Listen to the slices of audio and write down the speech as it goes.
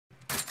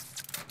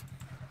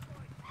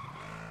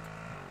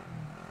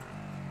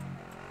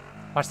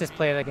Watch this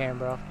play of the game,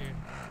 bro.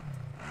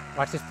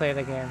 Watch this play of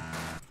the game.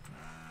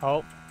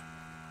 Oh.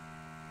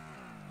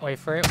 Wait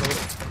for it, wait.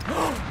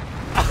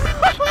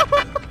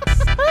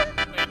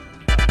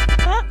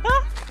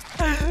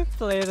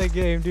 Play of the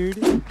game, dude.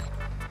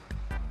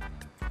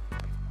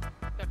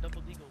 Got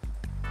double deagles.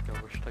 Go,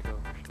 where should I go?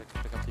 Where should I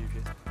come to you,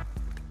 Jay?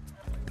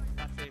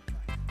 Not safe.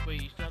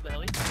 Wait, you still have the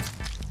heli?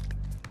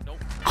 Nope.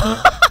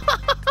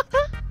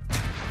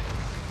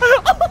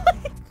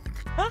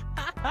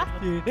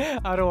 Dude,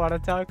 I don't want to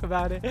talk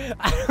about it.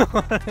 I don't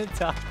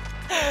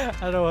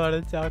want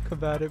to talk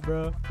about it,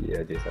 bro.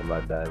 Yeah, Jason, I'm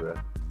about to die, bro.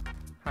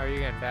 How are you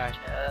gonna die?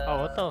 Oh,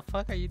 what the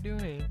fuck are you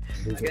doing?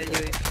 I got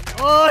you.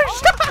 Oh,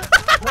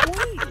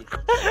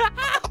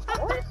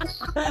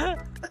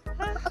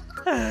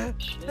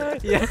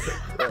 shit! Yeah.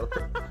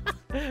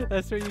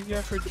 That's what you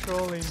get for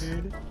trolling,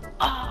 dude.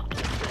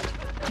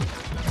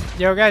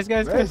 Yo, guys.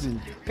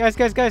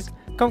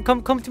 Come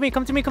to me,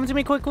 quick.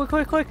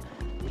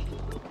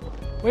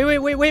 Wait,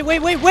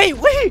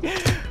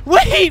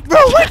 bro,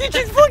 what did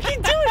you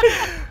fucking do?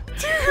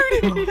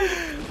 Dude,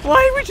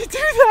 why would you do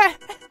that?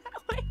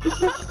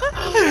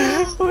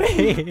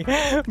 Wait,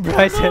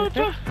 Bryson,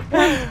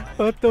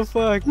 what the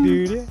fuck,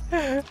 dude?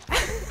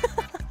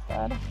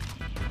 God.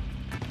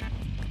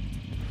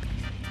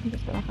 I'm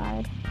just gonna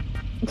hide.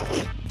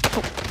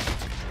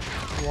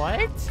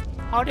 What?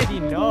 How did he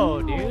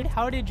know, dude?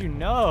 How did you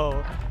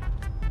know?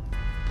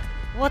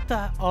 What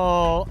the?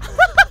 Oh.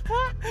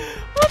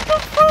 What the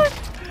fuck?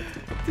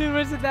 Dude,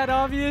 wasn't that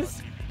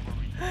obvious?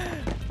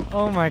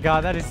 Oh my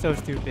god, that is so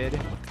stupid.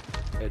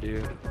 Yeah,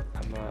 dude.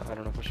 I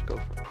don't know if I should go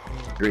for it.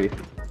 Agree.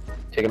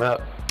 Take him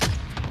out.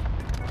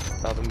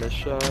 That was a missed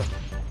shot.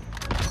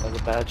 That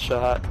was a bad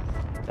shot.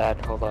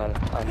 Bad, hold on.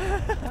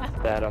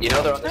 Bad. You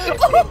know they're on the same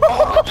team.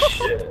 Oh,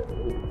 shit.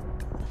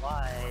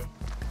 Why?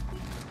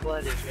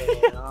 What is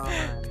going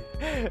on?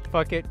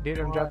 Fuck it, dude,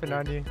 I'm jumping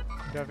on you.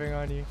 I'm jumping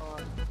on you. Oh,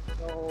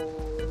 no.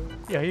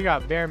 Yo, you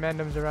got bare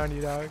randoms around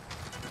you, dog.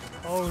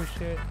 Oh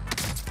shit.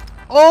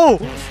 Oh!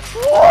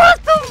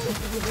 What the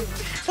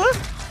fuck?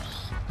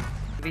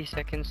 Be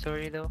second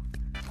story though.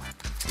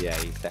 Yeah,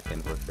 he's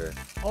second for sure.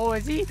 Oh,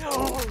 is he?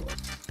 Oh!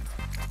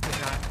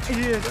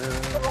 He is.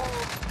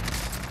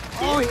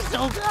 Oh, he's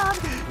so bad!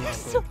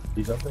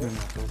 He's up there.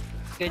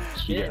 Good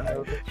shit.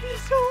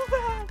 He's so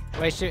bad!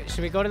 Wait, should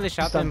we go to the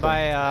shop and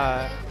buy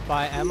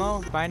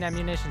ammo? Buy an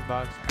ammunition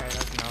box. Alright,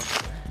 that's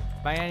enough.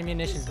 Buy an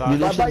ammunition box.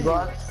 Munition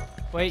box?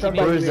 Wait, you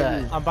Where is mean...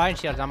 that? I'm buying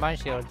shields,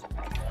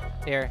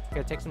 Here,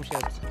 take some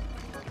shields.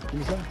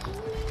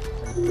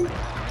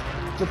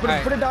 So put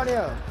it down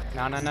here.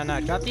 No.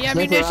 Drop the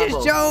ammunition,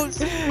 Jones!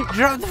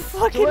 Drop the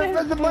fucking...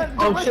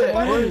 Oh shit,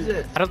 where is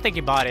it? I don't think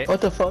he bought it.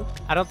 What the fuck?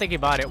 I don't think he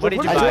bought it. What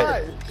did you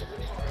buy?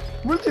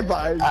 What did you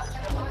buy?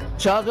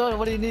 Shotgun,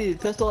 what do you need?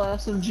 Pistol,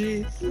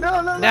 SMG? No.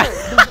 Oh my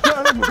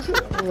god, this is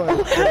a noob.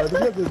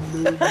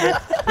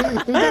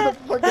 This is a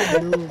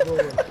fucking noob, bro.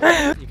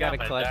 You gotta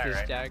clutch this,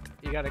 right? Jack.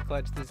 You gotta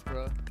clutch this,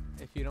 bro.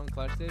 If you don't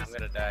clutch this, I'm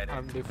gonna die.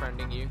 I'm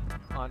befriending you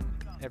on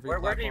every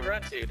Where did he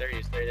run to? There he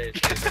is. There he is.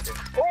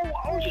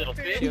 Oh, you little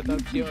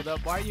bitch. Shield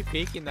up. Why are you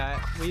peeking that?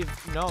 We've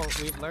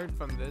learned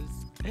from this.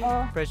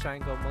 Press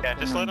triangle. Yeah,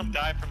 just let him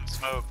die from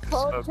smoke.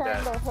 Hold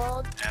triangle,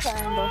 hold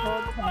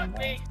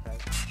triangle.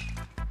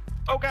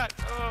 Oh god!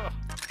 Oh.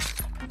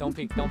 Don't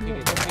peek it. Don't peek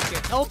it.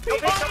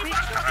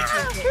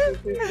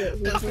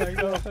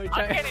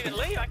 I can't even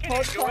leave. I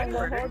can't even go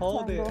anywhere.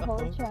 Hold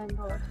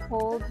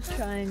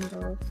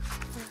triangle.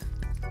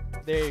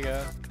 There you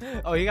go.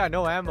 Oh, you got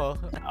no ammo.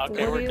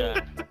 Okay, we're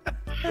done.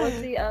 What's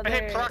the other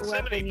Hey,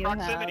 weapon you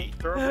proximity! have?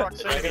 Throw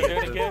proximity! Do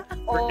it again.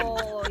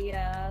 Oh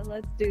yeah,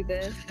 let's do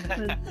this.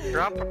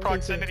 Drop the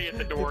proximity at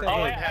the door. Oh,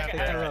 Oh, yeah, yeah, I take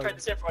got that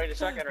the zip right. The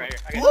shotgun right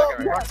here. I got the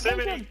shotgun right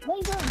Proximity! here.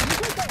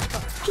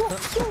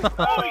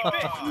 Oh, you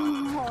bitch!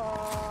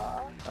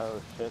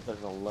 Oh shit, there's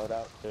a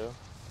loadout too?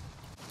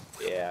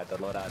 Yeah, the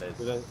loadout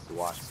is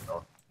watch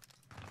though.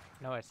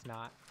 No, it's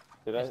not.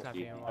 Did It's not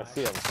being I watched.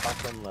 see a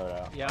fucking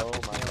loadout. Yep, Oh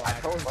my you're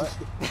god. watched.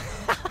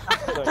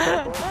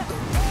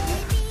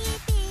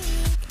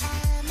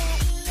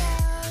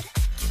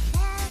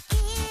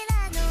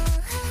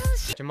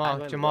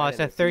 Jamal, it's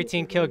a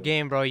 13 kill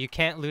game, bro. You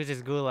can't lose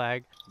this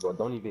gulag. Bro,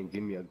 don't even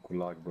give me a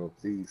gulag, bro,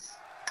 please.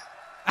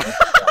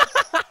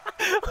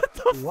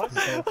 What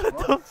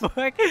the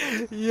fuck?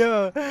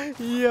 Yo,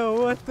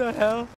 what the hell?